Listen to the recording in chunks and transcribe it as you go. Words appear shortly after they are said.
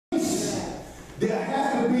there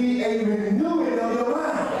has to be a renewing of your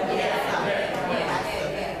mind.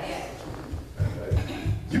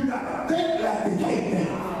 You got to think like the king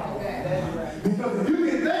thinks. Because if you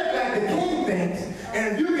can think like the king thinks,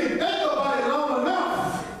 and if you can think about it long enough,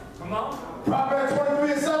 come on. Proverbs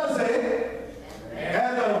 23:7 says,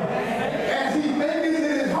 as he thinketh in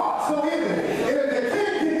his heart, so is it. If the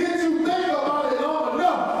king can get you think about it long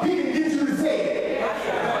enough, he can get you to say it.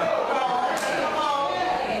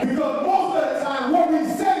 Because most of the time, what we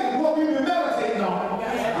say is what we've been meditating on.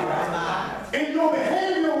 And your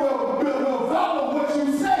behavior will follow what you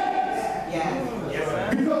say.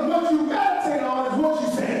 Because what you meditate on is what you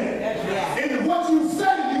say. And what you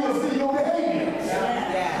say, you will see your behavior.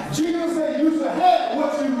 Jesus said you should have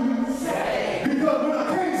what you say. Because when a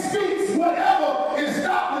king speaks, whatever is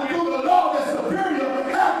stopping through the law that's superior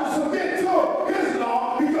has to submit to his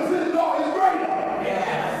law because his law is greater.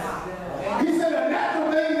 He said the natural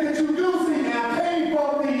things that you do see now came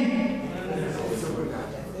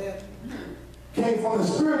from the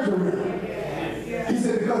spiritual realm. He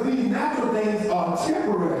said because these natural things are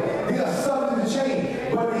temporary. They are subject to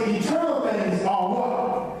change. But the eternal things are what?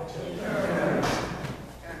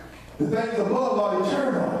 The things above are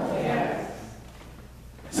eternal.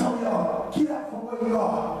 Some of y'all, get up from where you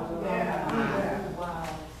are.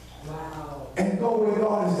 And go where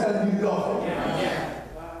God is telling you to go.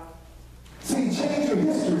 See, change your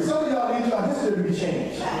history. Some of y'all need your history to be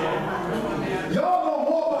changed. Y'all know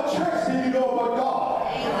more about church than you know about God.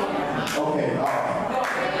 Okay, all right.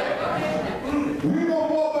 We know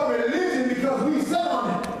more about religion because we sit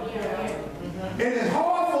on it. And it's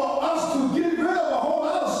hard for us to get rid of a whole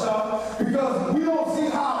lot of stuff because we don't see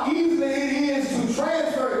how easily it is to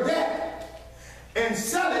transfer that and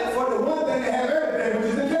sell it for the one thing that has everything, which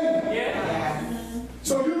is the kingdom.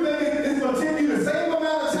 So you think it's going to take you the same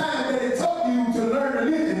amount of time that it took you to learn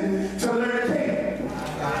religion to learn the kingdom.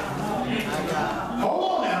 Hold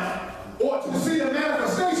on now. Or to see the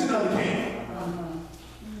manifestation of the kingdom.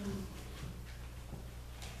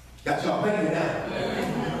 Got y'all thinking now.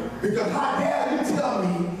 Because how dare you tell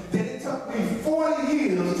me that it took me 40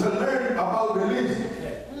 years to learn about religion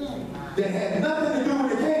that had nothing to do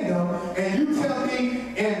with the kingdom, and you tell me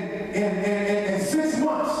in 6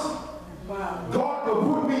 months, God will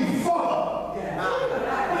put me further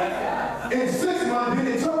in 6 months than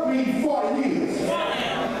it took me 40 years.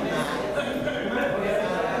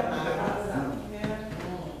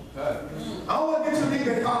 I don't want to get too deep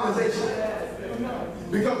in conversation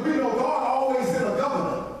because we know God always sent a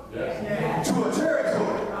governor to a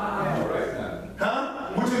territory,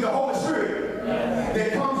 which is the Holy Spirit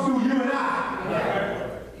that comes through you and I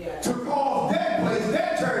to cause that place,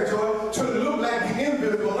 that territory, to look like the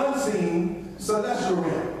invisible, unseen, celestial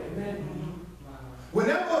realm.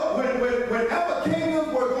 Whenever kingdoms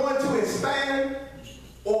were going to expand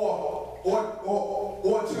or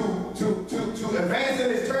to advance in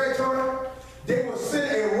this territory, they would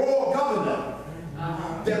send a royal governor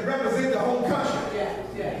that represents the whole country.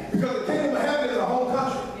 Because the kingdom of heaven is the whole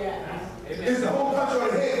country. It's the whole country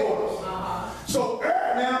of the headquarters. So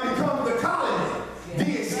earth now becomes the colony,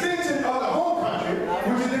 the extension of the whole country,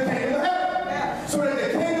 which is the kingdom of heaven. So that the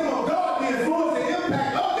kingdom of God, the influence, the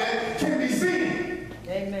impact of that can be seen.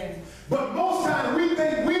 Amen. But most times we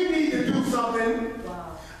think we need to do something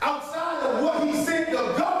outside of what he sent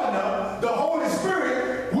the governor, the Holy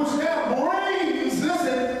Spirit, which now brings,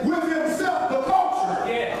 listen, with himself the culture.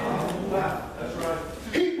 That's right.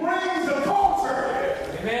 He brings the culture.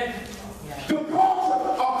 Amen. The culture.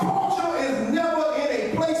 A culture is never in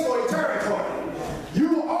a place or a territory. You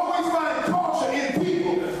will always find culture in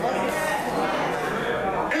people.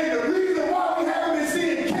 And the reason why we haven't been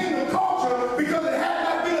seeing kingdom culture because it has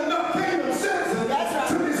not been enough kingdom citizens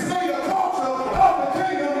to display the culture of the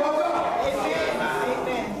kingdom of God.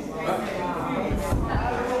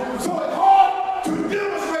 So it's hard to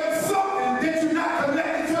demonstrate something that you're not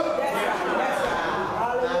connected to.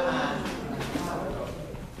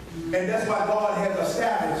 And that's why God has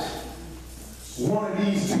established one of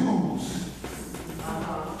these tools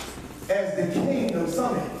as the Kingdom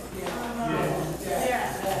Summit.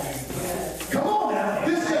 Come on now,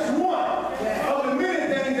 this is just one of the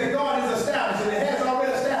many things that God has established, and it has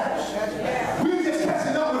already established. We're just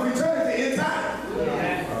catching up with eternity in time.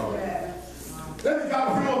 Let me drop a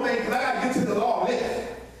few more things because I got to get to the law list.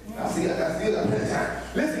 I see that plenty of time.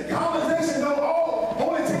 Listen, conversations don't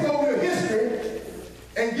only take over your history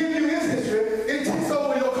and give you his history, it takes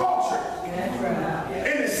over your culture.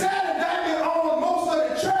 And the sad thing is almost most of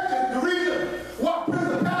the churches, the reason why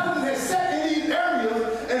principalities have set in these areas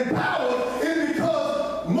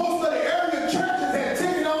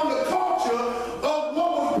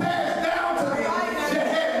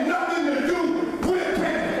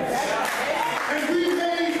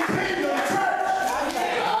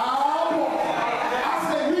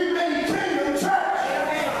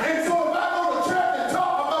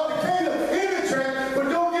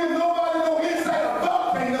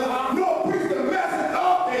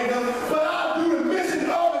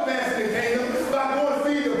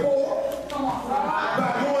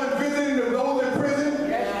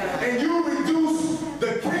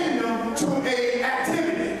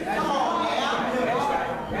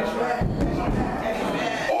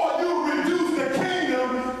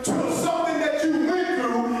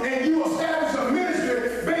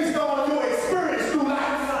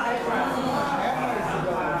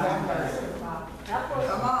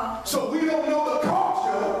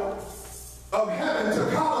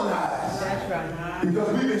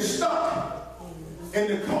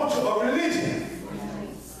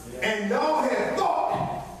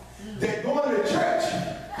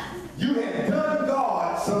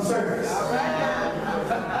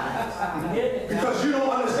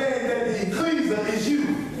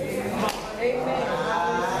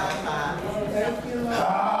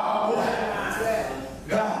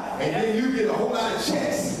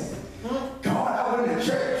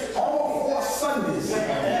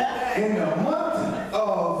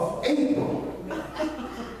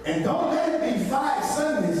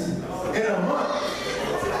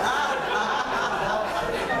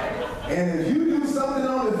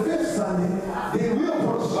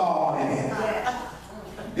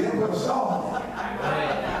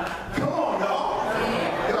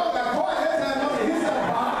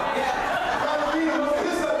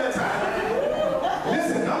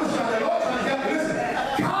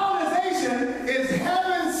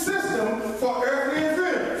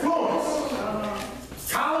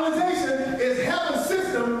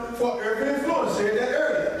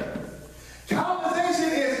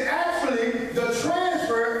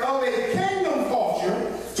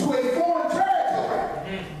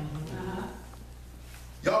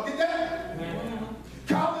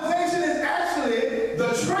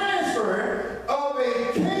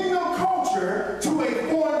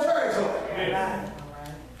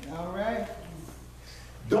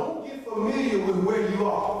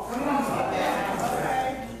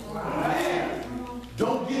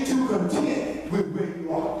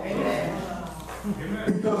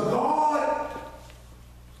Because God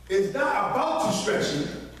is not about to stretch you.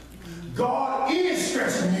 God is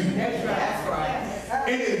stretching you. That's right.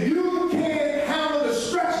 And if you can't handle the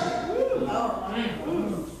stretching,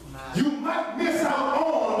 you might miss out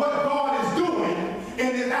on what God is doing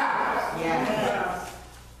in this hour. Yeah.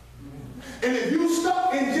 And if you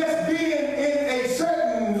stuck in just being in a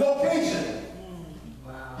certain location,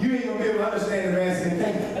 you ain't going to be able to understand the rest of the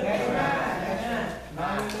kingdom.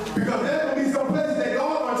 Because there's going to be some places that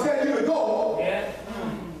God going to tell you to go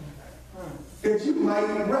that you might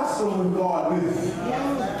wrestle with God with.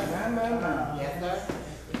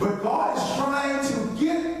 But God is trying to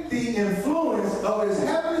get the influence of his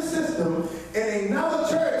heavenly system in another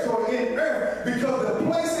territory in earth, because the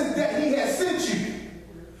places that he has sent you,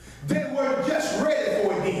 they weren't just ready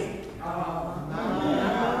for it then.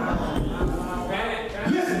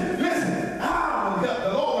 Listen. The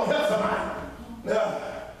Lord will help somebody.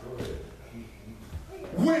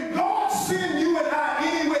 When God sends you and I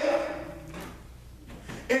anywhere,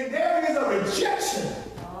 and there is a rejection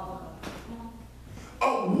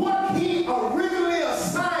of what he originally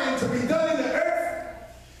assigned to be done in the earth,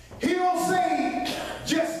 he don't say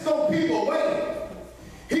just throw people away.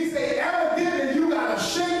 He say, evidently you got to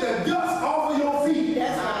shake the dust off of your feet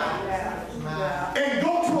and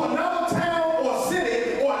go to another town or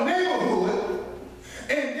city or neighborhood,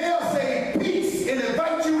 and they'll say peace and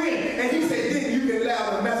invite you in. And he said, then you can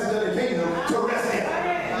allow the message of the kingdom to rest in.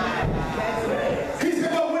 He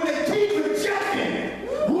said, but when they keep rejecting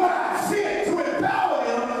what I sent to empower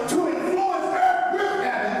them to influence earth with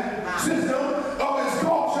heaven system of its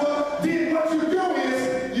culture, then what you do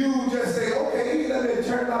is you just say, okay, let me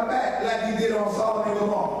turn my back like he did on Solomon and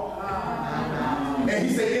Gomorrah. And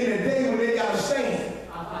he said, in the day when they got a shame,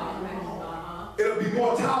 it'll be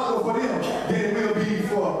more tolerable for them than it will be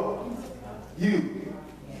for you.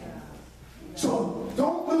 So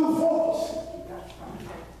don't lose focus.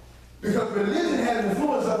 Because religion has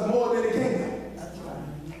influenced us more than the kingdom.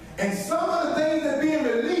 And some of the things that are being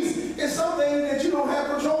released is something that you don't have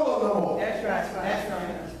control of no more. That's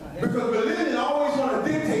right. Because religion always want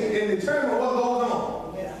to dictate and determine what goes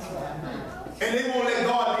on. And they won't let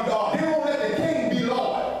God be God. They won't let the king be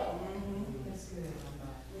Lord.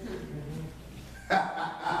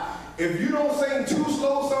 If you don't sing 2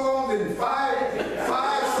 slow songs and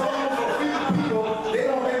five songs for 50 people, they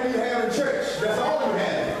don't let you have a church. That's all you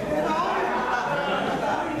have.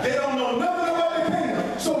 They don't know nothing about the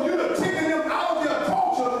kingdom. So you're taking them out of their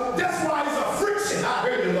culture. That's why it's a friction. I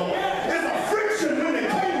heard you, Lord. It's a friction when the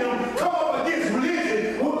kingdom come up against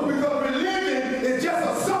religion, because religion is just a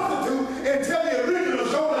substitute until the original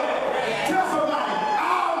shows up. Tell somebody,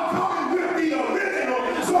 I'm coming with the original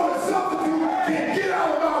so the substitute can get out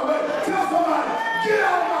of my way. Tell somebody, get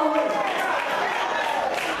out of my way.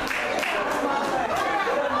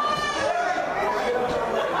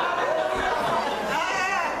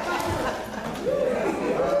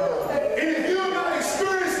 And if you're not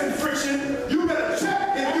experiencing friction, you better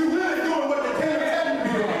check if you're really doing what the kingdom has you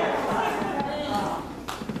be doing.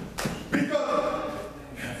 Because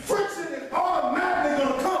friction is automatically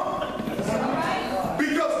going to come.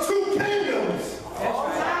 Because 2 kingdoms.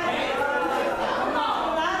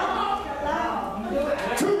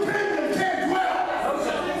 2 kingdoms can't dwell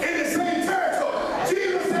in the same territory.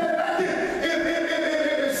 Jesus said it like this: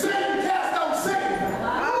 if Satan cast out Satan,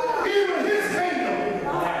 even his kingdom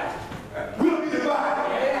will be divided.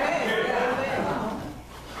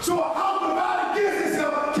 So a house divided against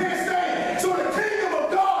itself can't stand. So the kingdom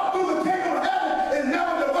of God through the kingdom of heaven is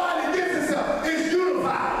never divided against itself. It's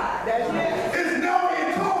unified. It's never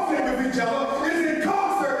in conflict with each other. It's in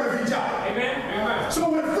concert with each other. Amen. So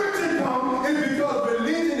when friction comes, it's because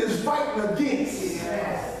religion is fighting against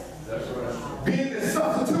being the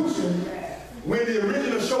substitution when the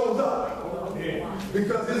original shows up.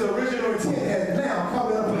 Because his original intent has now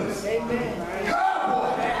come into place. God,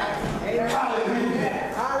 boy. Hallelujah.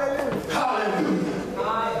 Hallelujah.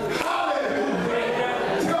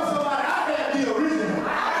 Tell somebody, I have the original.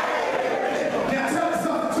 Now tell the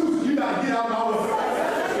substitution, you got to get out of my way.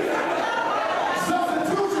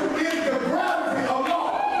 Substitution is the gravity of law.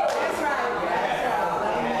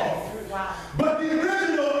 But the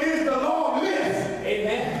original is the lawless,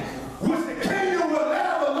 Amen. which the kingdom will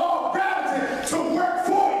allow the law of gravity to work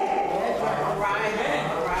for you.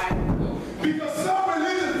 Right. Because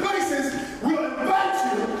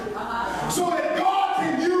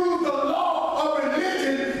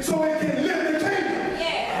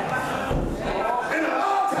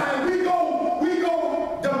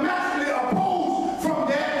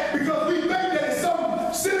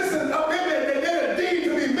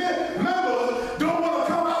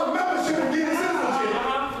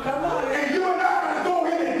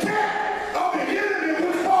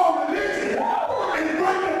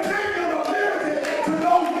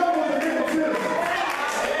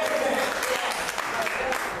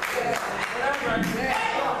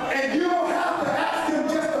And you don't have to ask him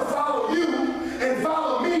just to follow you and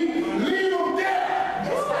follow me. Leave him there.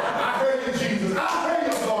 I heard you, Jesus. I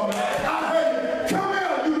heard you, Lord. I heard you. Come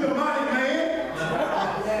here, you demonic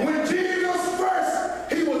man. When Jesus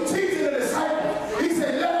first, he was teaching the disciples, he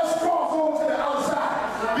said, let us cross over to the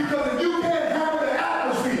outside. Because if you can't handle the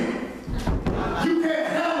atmosphere, you can't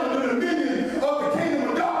handle the dominion of the kingdom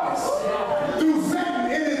of darkness through Satan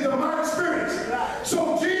in his demonic spirits. So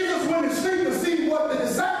Jesus went to sleep to see what the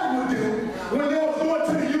disciples would do when they was going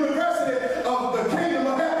to the university of the kingdom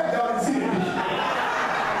of heaven. Y'all can see it.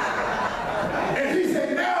 And he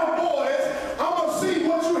said, now boys, I'm going to see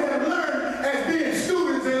what you have learned as being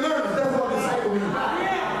students and learners. That's what disciples mean.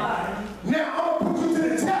 Now I'm going to put you to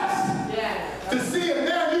the test to see if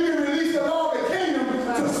now you can release the law of the kingdom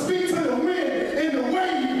to speak to the wind and the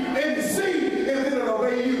wave and the sea and it'll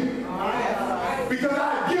obey you. Because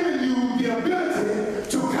I've given you the ability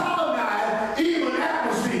to colonize even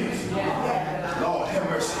atmospheres. Lord have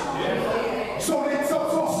mercy. So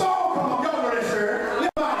Saul come up, y'all know that, sir.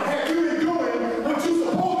 Have you been doing what you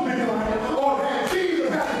supposed to be doing? Or have Jesus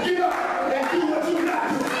have to get up and do what you not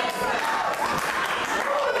doing?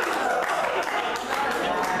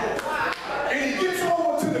 And he gets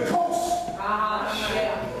over to the coast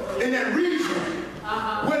in that region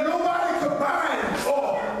where nobody could bind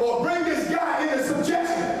or bring this guy into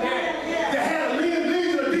subjection. They had a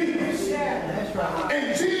legion of demons. And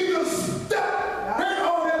Jesus stepped right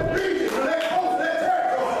on that region, or that coast, that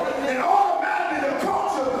territory, and automatically the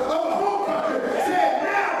culture of the whole country said,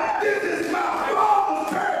 now this is my father's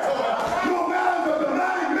territory. No matter the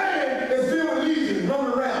demonic man is filled with legions,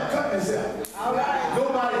 running around, cutting himself.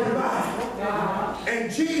 Nobody can bind. And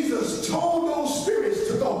Jesus told those spirits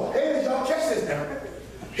to go. Hey, did y'all catch this now?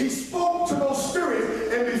 He spoke to those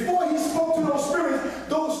spirits, and before he spoke to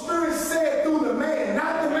those spirits said through the man,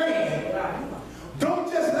 not the man,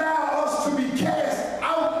 don't just allow us to be cast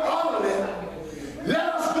out of it.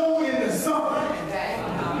 Let us go into something.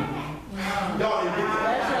 Y'all didn't get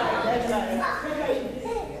that.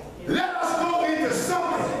 Let us go into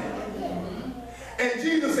something. And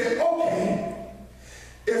Jesus said, okay,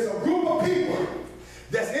 it's a group of people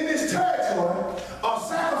that's in this territory are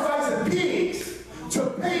sacrificing pigs to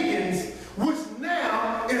pagans, which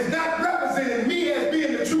now is not representing me as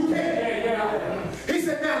being the true king. He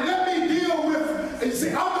said, now let me deal with, he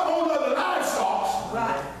said, I'm the owner of the livestock.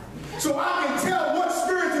 Right. So I can tell what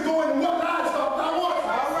spirit to go into what livestock I want.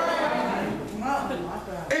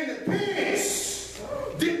 And the pigs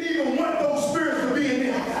didn't even want those spirits to be in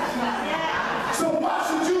them. So why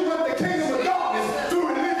should you want the kingdom of darkness through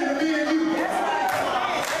religion to be in you?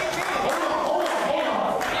 Hold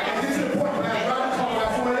on. I can get to the point, man. Right?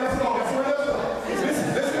 That's where let's go. Listen,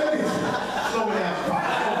 let me slow down.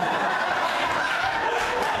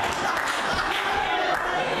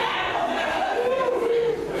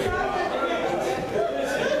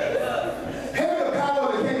 Hear the power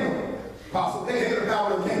of the kingdom, Apostle. Hear the power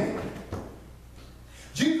of the kingdom.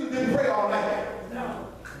 Jesus didn't pray all night. No.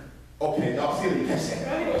 Okay, y'all see it. Catch that.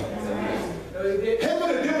 Hear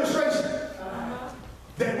the demonstration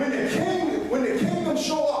that when the kingdom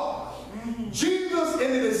show up, Jesus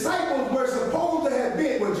and the disciples were supposed to have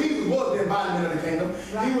been, well, Jesus was the embodiment of the kingdom.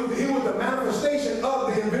 He was the manifestation of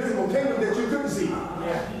the invisible kingdom that you couldn't see.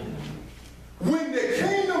 When the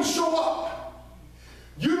kingdom show up,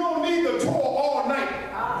 you don't need to toil all night.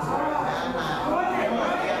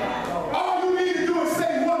 All you need to do is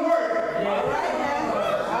say one word. All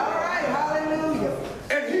right, hallelujah.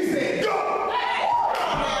 And he said, go.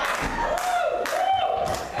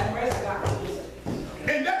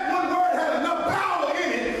 And that one word had enough power in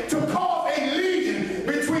it to cause a legion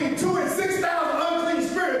between 2,000 and 6,000 unclean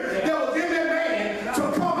spirits that was in that man to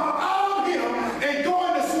come out of him and go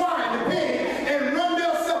into swine, the pig, and run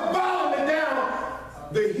themselves violently down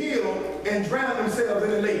the hill and drown themselves in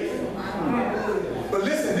the lake. But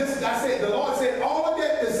listen, the Lord said all of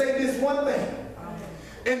that to say this one thing.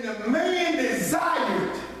 And the man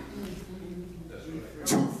desired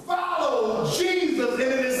to follow Jesus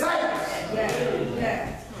and the disciples.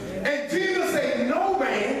 And Jesus said, no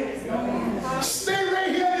man, stay right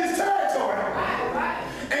here in this territory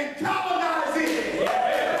and colonize it.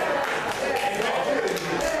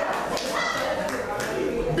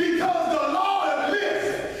 Because the law of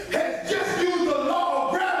lift has just used the law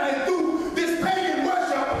of gravity through this pagan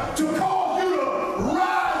worship to cause you to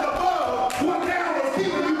rise above what now was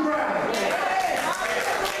keeping you grounded.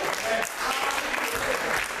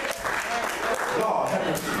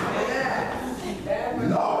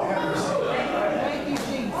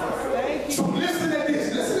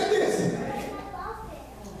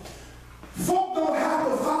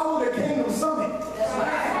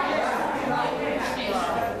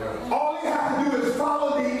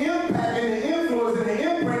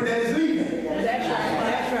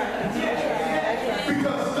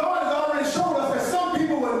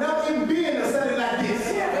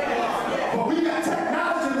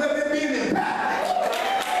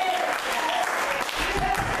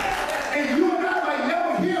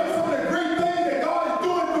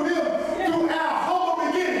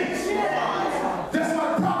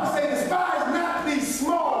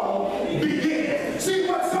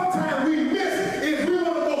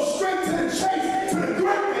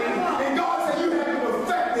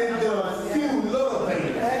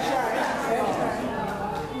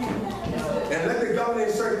 I'm going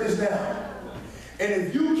to insert this now. And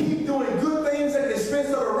if you keep doing good things at the expense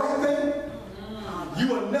of the right thing, you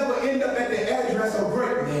will never end up at the address of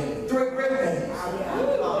great things. Great things.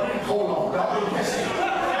 Hold on, y'all didn't catch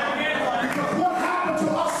that. Because what happened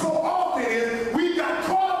to us so often is we got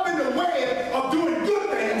caught up in the way of doing good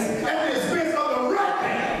things at the expense of the right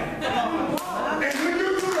thing. And when you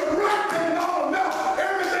do the right thing long enough,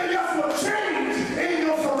 everything else will change in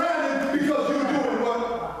your surroundings because you're doing what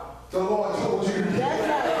the Lord told you to do.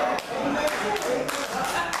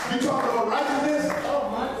 You talking about righteousness?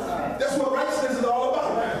 That's what righteousness is all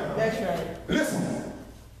about. That's right. Listen,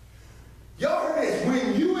 y'all heard this.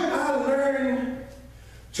 When you and I learn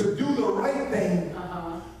to do the right thing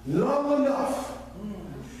long enough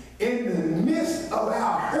in the midst of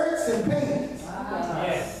our hurts and pains,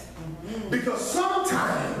 because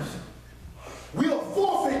sometimes we'll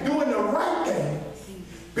forfeit doing the right thing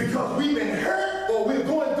because we've been hurt or we're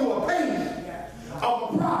going through a pain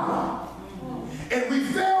of a problem. And we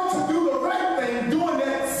fail to do the right thing during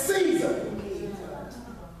that season.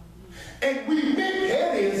 And we make,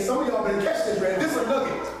 here it is, some of y'all better catch this, right? This is a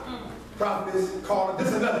nugget. Prophetess called it, this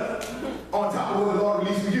is a nugget on top of what the Lord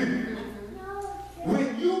released for you.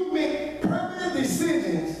 When you make permanent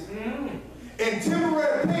decisions and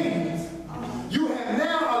temporary pains, you have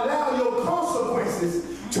now allowed your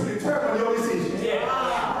consequences to determine your decision.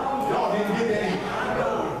 Y'all didn't get that in.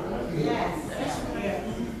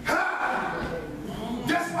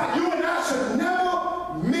 That's why you and I should never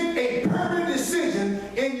make a permanent decision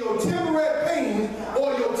in your temporary pain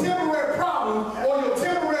or your temporary problem or your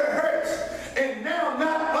temporary hurts, and now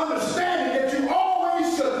not understanding that you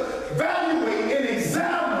always should evaluate and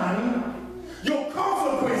examine your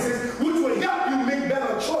consequences, which will help you make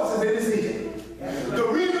better choices and decisions. The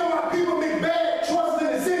reason why people make bad choices and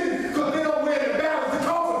decisions is because they don't weigh and balance the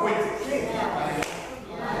consequences.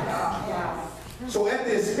 So at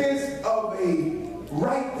the expense of a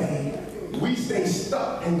right thing, we stay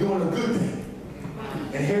stuck in doing a good thing.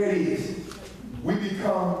 And here it is. We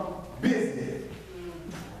become busy,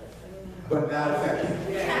 but not effective.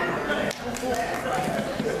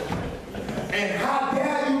 And how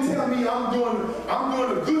dare you tell me I'm doing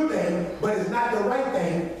a good thing, but it's not the right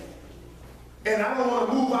thing. And I don't want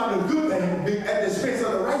to move on to the good thing at the expense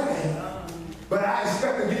of the right thing. But I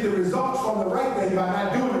expect to get the results from the right thing by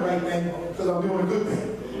not doing the right thing because I'm doing a good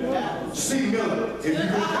thing. C. Miller, if you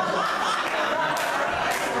could.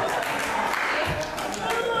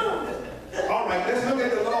 All right, let's look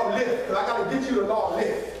at the law of lift, because I got to get you the law of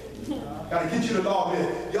lift. Got to get you the law of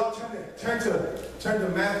lift. Y'all turn to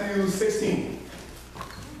Matthew 16.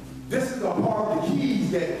 This is a part of the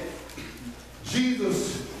keys that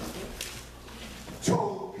Jesus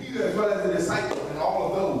told Peter as well as the disciples and all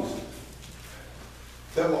of those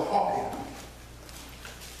that were hawking.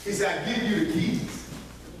 He said, I give you the keys.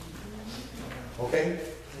 Okay?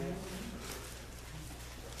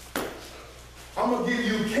 I'm going to give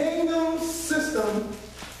you kingdom system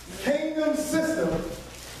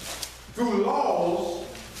through laws.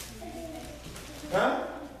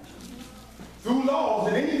 Through laws,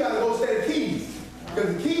 and then you got to go say the keys.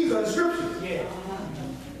 Because the keys are the scriptures. Yeah.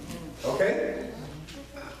 Okay?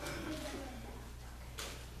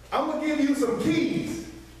 I'm going to give you some keys.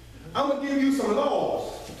 I'm going to give you some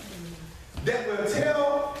laws that will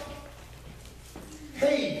tell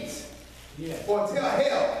Hades or tell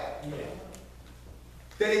hell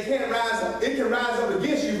that it can't rise up. It can rise up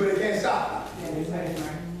against you, but it can't stop you.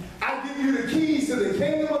 I give you the keys to the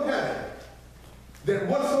kingdom of heaven, that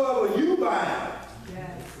whatsoever you bind,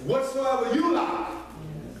 whatsoever you lock,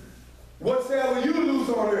 whatsoever you loose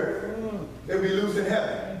on earth, it'll be loose in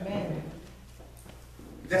heaven. Amen.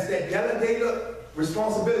 That's that delegated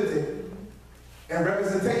responsibility and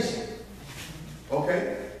representation.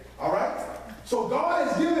 Okay? All right? So God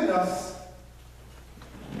has given us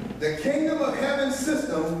the kingdom of heaven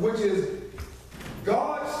system, which is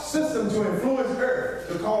God's system to influence earth,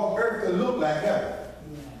 to cause earth to look like heaven.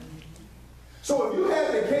 So if you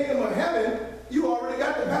have the kingdom of heaven, you already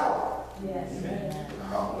got the power. Yes.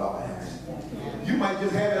 Oh, Lord. You might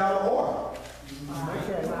just have it out of order.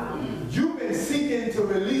 You've been seeking to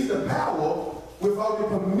release the power without the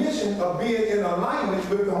permission of being in alignment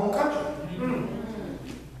with the home country.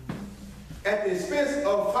 At the expense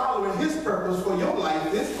of following his purpose for your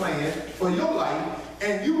life, his plan for your life,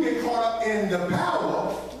 and you get caught up in the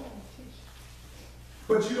power,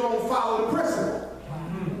 but you don't follow the principle.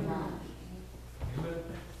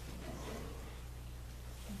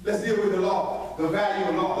 Let's deal with the law, the value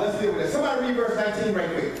of law. Let's deal with it. Somebody read verse 19 right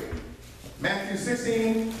quick. Matthew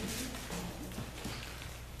 16.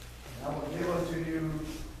 I will give unto you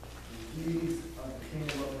the keys of the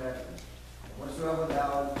kingdom of heaven. Whatsoever whatsoever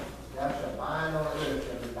thou shalt bind on earth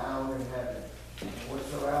shall be bound in heaven. And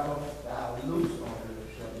whatsoever thou loose on earth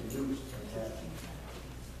shall be loosed in heaven.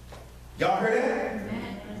 Y'all heard that?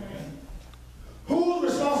 Amen. Whose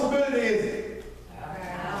responsibility is it?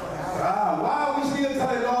 Why are we still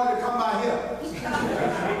telling Lord to come by here?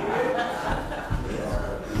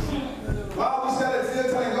 Why are we still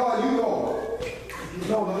telling God, you go?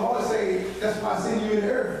 No, the Lord say, that's why I send you in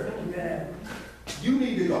the earth. You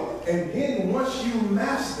need to go. And then once you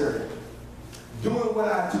master doing what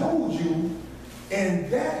I told you in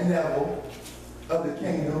that level of the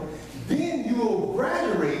kingdom, then you will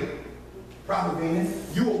graduate, Prophet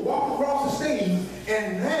Venus, you will walk across the stage,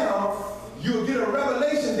 and now you'll get a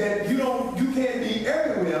revelation that you can't be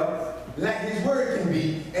everywhere like his word can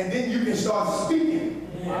be, and then you can start speaking.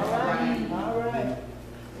 All right. All right.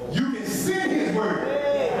 You can send his word.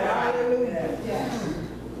 Hallelujah.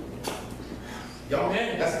 Y'all,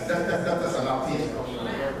 that's another teaching.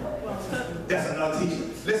 That's another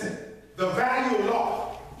teaching. Listen, the value of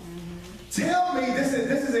law. Tell me, this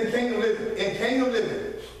is in kingdom living. In kingdom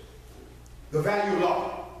living, the value of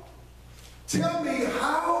law. Tell me,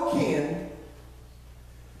 how can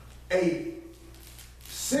a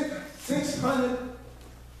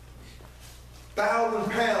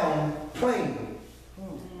 600,000-pound plane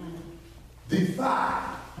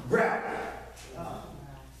defy gravity?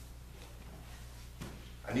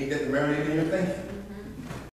 I need that to marinate in your thinking.